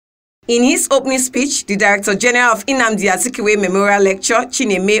In his opening speech, the Director General of Nnamdi Azikiwe Memorial Lecture,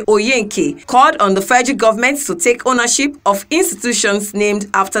 Chineme Oyenke, called on the federal government to take ownership of institutions named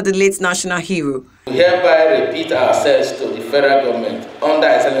after the late national hero. We hereby repeat ourselves to the federal government under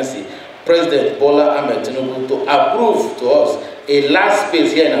Excellency President Bola Ahmed Tinubu to approve to us a large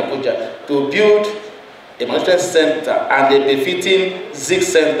space here in Abuja to build a management center and a befitting Zik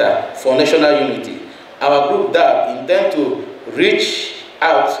center for national unity. Our group that intend to reach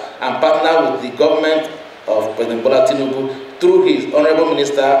out and partner with the government of President Bola Tinubu through his Honorable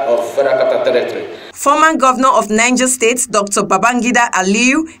Minister of Federal Capital Territory. Former Governor of Niger State, Dr. Babangida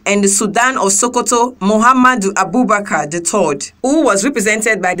Aliyu, and the Sultan of Sokoto, Muhammadu Abubakar III, who was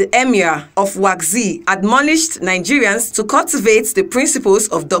represented by the Emir of Wakzi, admonished Nigerians to cultivate the principles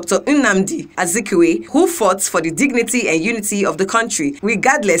of Dr. Nnamdi Azikiwe, who fought for the dignity and unity of the country,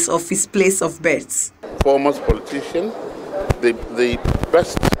 regardless of his place of birth. Foremost politician, the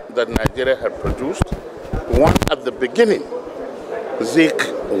best that Nigeria had produced, one at the beginning. Zik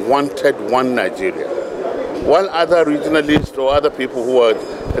wanted one Nigeria. While other regionalists or other people who are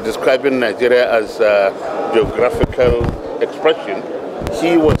describing Nigeria as a geographical expression,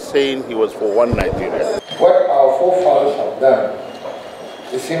 he was saying he was for one Nigeria. What our forefathers have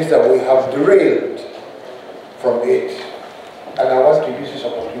done, it seems that we have derailed from it. And I want to use this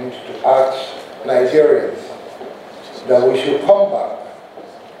opportunity to ask Nigerians that we should come back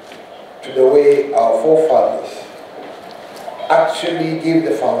to the way our forefathers actually gave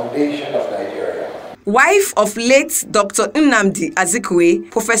the foundation of Nigeria. Wife of late Dr. Nnamdi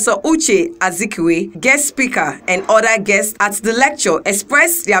Azikiwe, Professor Uche Azikiwe, guest speaker, and other guests at the lecture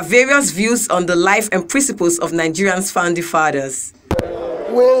expressed their various views on the life and principles of Nigeria's founding fathers.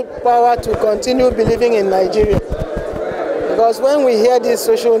 Willpower to continue believing in Nigeria. Because when we hear these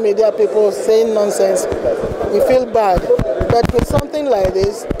social media people saying nonsense, we feel bad. But with something like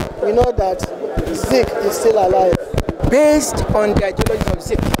this, we know that Zik is still alive. Based on the ideology of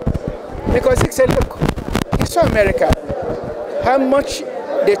Zik. Because Zik said, look, he saw America, how much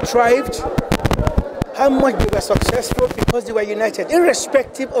they thrived, how much they were successful because they were united,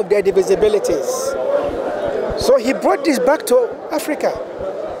 irrespective of their divisibilities. So he brought this back to Africa.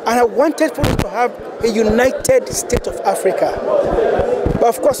 And I wanted for us to have a united state of Africa. But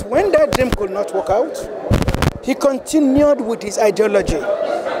of course, when that dream could not work out, he continued with his ideology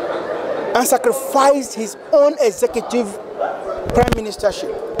and sacrificed his own executive prime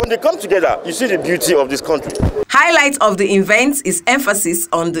ministership. When they come together, you see the beauty of this country. Highlight of the event is emphasis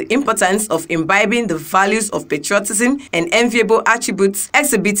on the importance of imbibing the values of patriotism and enviable attributes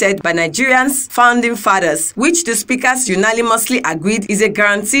exhibited by Nigerians' founding fathers, which the speakers unanimously agreed is a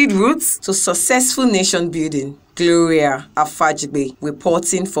guaranteed route to successful nation building. Gloria Afajigbe,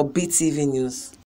 reporting for BTV News.